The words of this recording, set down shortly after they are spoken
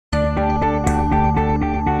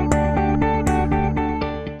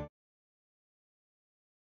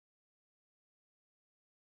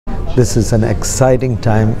This is an exciting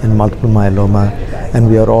time in multiple myeloma, and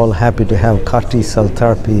we are all happy to have CAR T-cell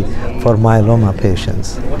therapy for myeloma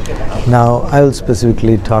patients. Now, I will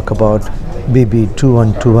specifically talk about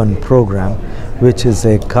bb2121 program, which is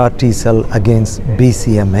a CAR T-cell against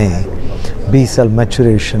BCMA, B-cell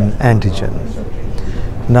maturation antigen.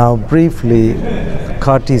 Now, briefly,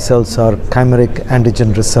 CAR T-cells are chimeric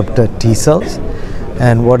antigen receptor T-cells,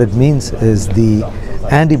 and what it means is the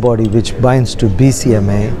antibody which binds to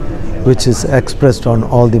BCMA, which is expressed on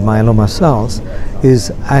all the myeloma cells, is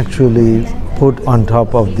actually put on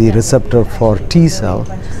top of the receptor for T-cell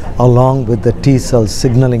along with the T-cell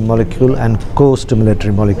signaling molecule and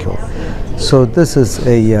co-stimulatory molecule. So this is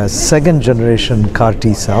a second generation CAR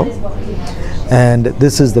T-cell, and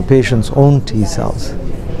this is the patient's own T-cells.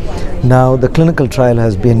 Now, the clinical trial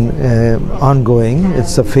has been ongoing.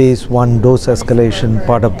 It's a phase 1 dose escalation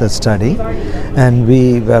part of the study, and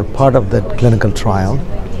we were part of that clinical trial.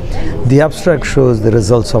 The abstract shows the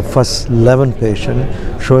results of first 11 patients,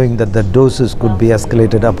 showing that the doses could be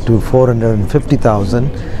escalated up to 450,000,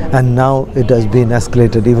 and now it has been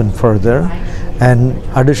escalated even further, and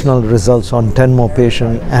additional results on 10 more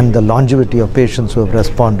patients and the longevity of patients who have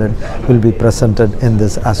responded will be presented in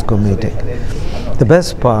this ASCO meeting. The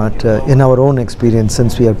best part, in our own experience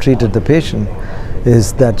since we have treated the patient,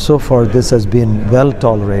 is that so far this has been well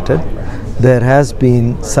tolerated. There has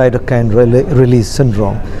been cytokine release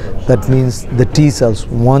syndrome. That means the T cells,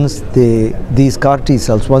 these CAR T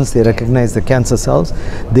cells, once they recognize the cancer cells,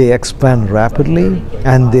 they expand rapidly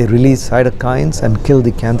and they release cytokines and kill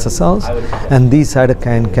the cancer cells. And these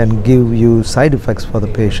cytokines can give you side effects for the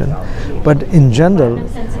patient. But in general,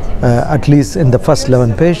 at least in the first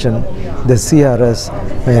 11 patients, the CRS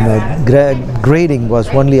grading was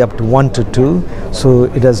only up to 1 to 2, so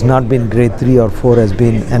it has not been grade 3 or 4 has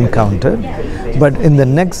been encountered. But in the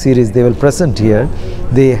next series they will present here,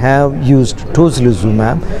 they have used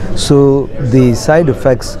tocilizumab, so the side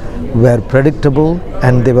effects were predictable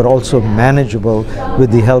and they were also manageable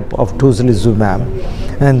with the help of tocilizumab,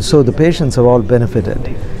 and so the patients have all benefited.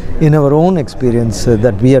 In our own experience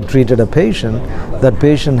that we had treated a patient, that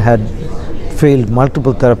patient had failed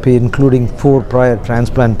multiple therapy including 4 prior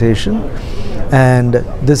transplantation, and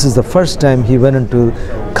this is the first time he went into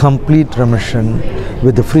complete remission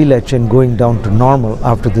with the free light chain going down to normal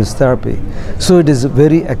after this therapy. So it is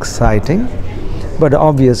very exciting, but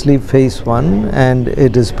obviously phase 1 and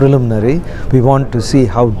it is preliminary. We want to see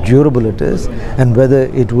how durable it is and whether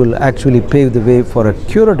it will actually pave the way for a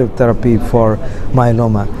curative therapy for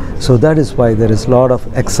myeloma. So that is why there is a lot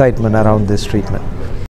of excitement around this treatment.